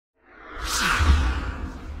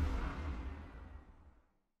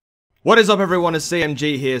What is up everyone, it's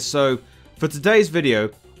CMG here. So for today's video,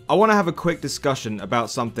 I want to have a quick discussion about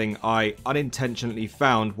something I unintentionally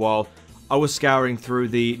found while I was scouring through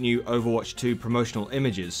the new Overwatch 2 promotional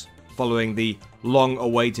images, following the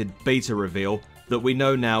long-awaited beta reveal that we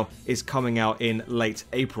know now is coming out in late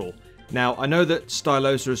April. Now, I know that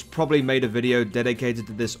Stylosa has probably made a video dedicated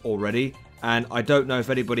to this already, and I don't know if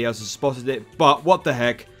anybody else has spotted it, but what the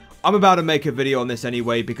heck, I'm about to make a video on this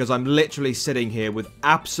anyway because I'm literally sitting here with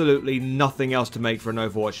absolutely nothing else to make for an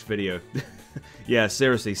Overwatch video. Yeah,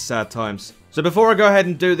 seriously, sad times. So before I go ahead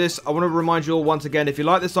and do this, I want to remind you all once again, if you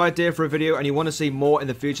like this idea for a video and you want to see more in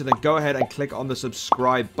the future, then go ahead and click on the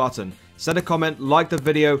subscribe button. Send a comment, like the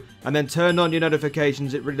video, and then turn on your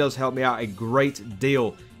notifications. It really does help me out a great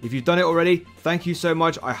deal. If you've done it already, thank you so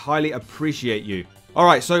much. I highly appreciate you.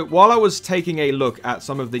 Alright, so while I was taking a look at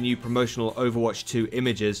some of the new promotional Overwatch 2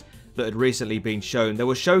 images that had recently been shown, there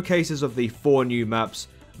were showcases of the 4 new maps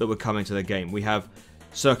that were coming to the game. We have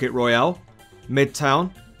Circuit Royale, Midtown,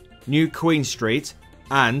 New Queen Street,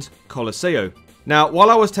 and Colosseo. Now, while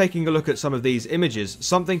I was taking a look at some of these images,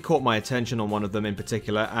 something caught my attention on one of them in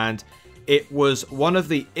particular, and it was one of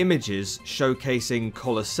the images showcasing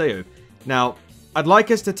Colosseo. Now, I'd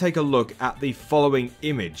like us to take a look at the following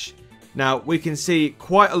image. Now, we can see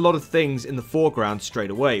quite a lot of things in the foreground straight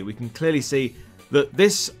away. We can clearly see that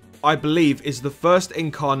this, I believe, is the first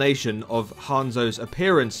incarnation of Hanzo's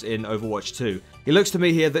appearance in Overwatch 2. He looks to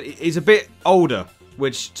me here that he's a bit older,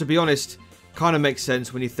 which, to be honest, kind of makes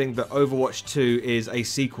sense when you think that Overwatch 2 is a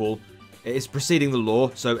sequel. It's preceding the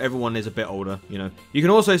lore, so everyone is a bit older, you know. You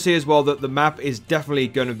can also see as well that the map is definitely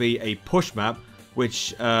going to be a push map,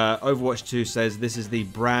 which Overwatch 2 says this is the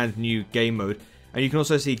brand new game mode. And you can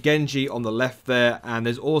also see Genji on the left there, and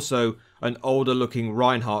there's also an older looking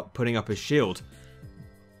Reinhardt putting up his shield.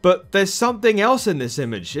 But there's something else in this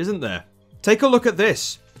image, isn't there? Take a look at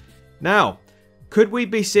this. Now, could we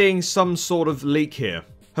be seeing some sort of leak here?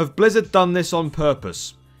 Have Blizzard done this on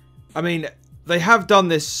purpose? I mean, they have done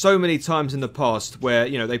this so many times in the past where,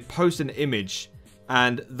 you know, they post an image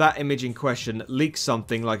and that image in question leaks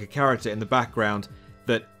something like a character in the background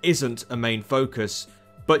that isn't a main focus.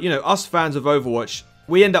 But, you know, us fans of Overwatch,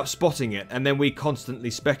 we end up spotting it and then we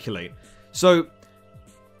constantly speculate. So,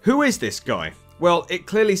 who is this guy? Well, it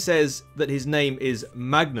clearly says that his name is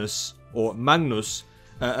Magnus, or Magnus,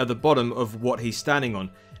 at the bottom of what he's standing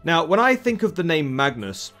on. Now, when I think of the name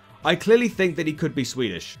Magnus, I clearly think that he could be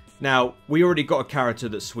Swedish. Now, we already got a character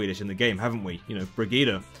that's Swedish in the game, haven't we? You know,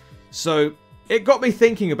 Brigitte. So, it got me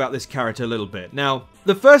thinking about this character a little bit. Now,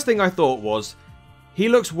 the first thing I thought was, he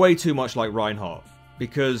looks way too much like Reinhardt.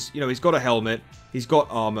 Because, you know, he's got a helmet, he's got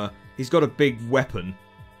armor, he's got a big weapon.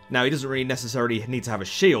 Now, he doesn't really necessarily need to have a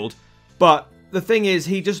shield, but the thing is,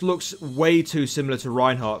 he just looks way too similar to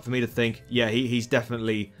Reinhardt for me to think, yeah, he's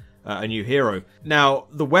definitely a new hero. Now,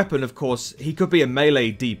 the weapon, of course, he could be a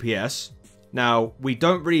melee DPS. Now, we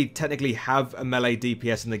don't really technically have a melee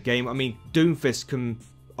DPS in the game. I mean, Doomfist can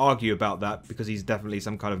argue about that because he's definitely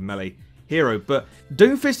some kind of melee hero. But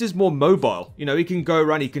Doomfist is more mobile. You know, he can go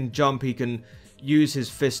around, he can jump, he can use his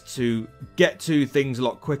fist to get to things a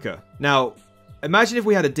lot quicker. Now, imagine if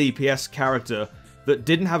we had a DPS character that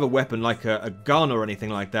didn't have a weapon like a gun or anything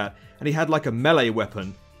like that, and he had like a melee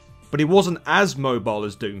weapon, but he wasn't as mobile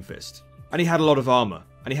as Doomfist, and he had a lot of armor,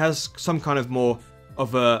 and he has some kind of more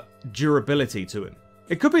of a durability to him.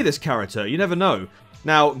 It could be this character, you never know.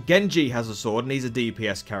 Now, Genji has a sword, and he's a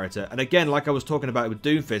DPS character, and again, like I was talking about with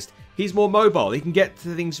Doomfist, he's more mobile, he can get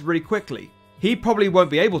to things really quickly. He probably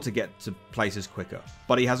won't be able to get to places quicker,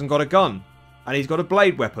 but he hasn't got a gun, and he's got a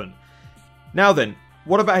blade weapon. Now then,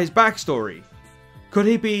 what about his backstory? Could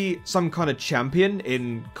he be some kind of champion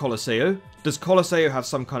in Colosseo? Does Colosseo have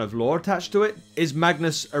some kind of lore attached to it? Is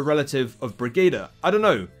Magnus a relative of Brigitte? I don't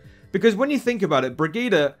know. Because when you think about it,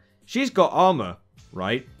 Brigitte, she's got armor,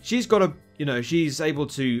 right? She's got a, you know, she's able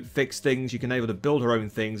to fix things, she can able to build her own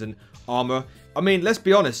things and armor. I mean, let's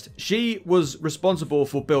be honest, she was responsible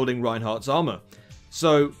for building Reinhardt's armor.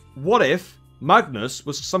 So, what if Magnus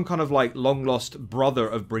was some kind of like long-lost brother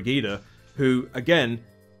of Brigitte, who, again,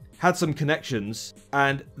 had some connections,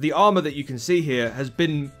 and the armor that you can see here has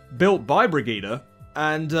been built by Brigitte,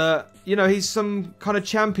 and, you know, he's some kind of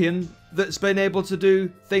champion that's been able to do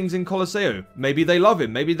things in Colosseo. Maybe they love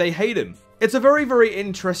him, maybe they hate him. It's a very, very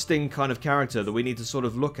interesting kind of character that we need to sort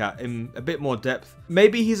of look at in a bit more depth.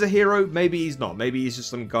 Maybe he's a hero, maybe he's not. Maybe he's just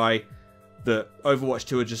some guy that Overwatch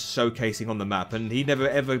 2 are just showcasing on the map, and he never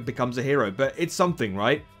ever becomes a hero. But it's something,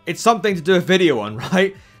 right? It's something to do a video on,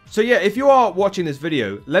 right? So yeah, if you are watching this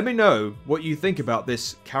video, let me know what you think about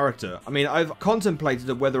this character. I mean, I've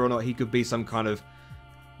contemplated whether or not he could be some kind of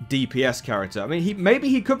DPS character. I mean, maybe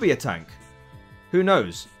he could be a tank. Who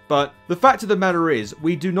knows? But the fact of the matter is,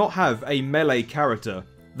 we do not have a melee character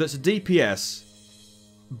that's a DPS,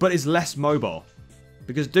 but is less mobile.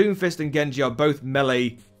 Because Doomfist and Genji are both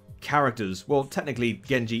melee characters. Well, technically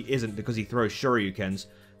Genji isn't because he throws Shoryukens,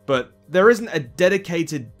 but there isn't a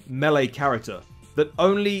dedicated melee character that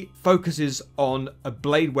only focuses on a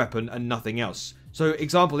blade weapon and nothing else. So,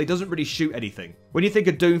 example, he doesn't really shoot anything. When you think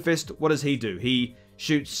of Doomfist, what does he do? He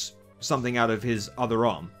shoots something out of his other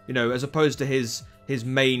arm. You know, as opposed to his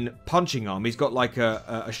main punching arm, he's got like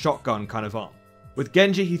a shotgun kind of arm. With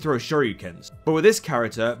Genji, he throws Shoryukens. But with this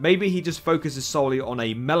character, maybe he just focuses solely on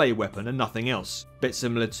a melee weapon and nothing else. A bit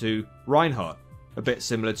similar to Reinhardt. A bit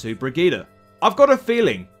similar to Brigitte. I've got a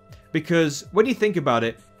feeling, because when you think about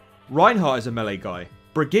it, Reinhardt is a melee guy.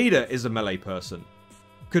 Brigitte is a melee person.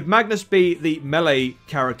 Could Magnus be the melee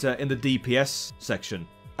character in the DPS section?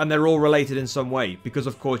 And they're all related in some way. Because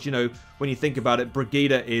of course, you know, when you think about it,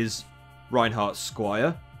 Brigitte is Reinhardt's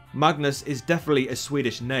squire. Magnus is definitely a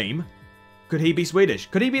Swedish name. Could he be Swedish?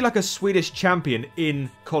 Could he be like a Swedish champion in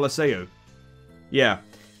Colosseo? Yeah.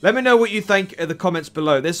 Let me know what you think in the comments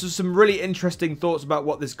below. There's some really interesting thoughts about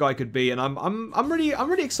what this guy could be, and I'm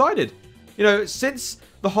really excited. You know, since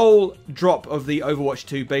the whole drop of the Overwatch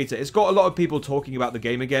 2 beta, it's got a lot of people talking about the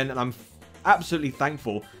game again, and I'm absolutely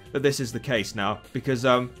thankful that this is the case now, because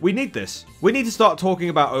we need this. We need to start talking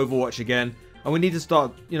about Overwatch again, and we need to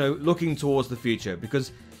start, you know, looking towards the future,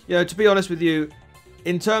 because, you know, to be honest with you,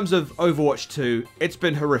 in terms of Overwatch 2, it's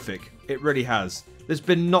been horrific. It really has. There's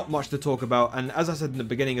been not much to talk about, and as I said in the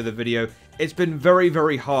beginning of the video, it's been very,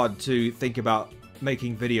 very hard to think about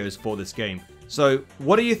making videos for this game. So,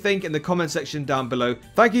 what do you think in the comment section down below?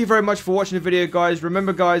 Thank you very much for watching the video, guys.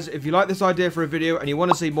 Remember, guys, if you like this idea for a video and you want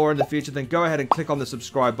to see more in the future, then go ahead and click on the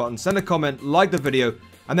subscribe button, send a comment, like the video,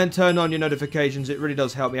 and then turn on your notifications. It really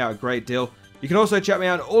does help me out a great deal. You can also check me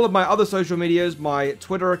out on all of my other social medias, my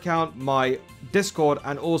Twitter account, my Discord,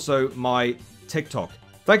 and also my TikTok.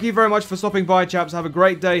 Thank you very much for stopping by, chaps. Have a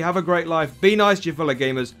great day, have a great life, be nice to your fellow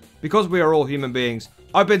gamers, because we are all human beings.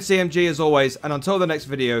 I've been CMG as always, and until the next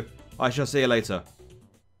video, I shall see you later.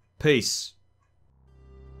 Peace.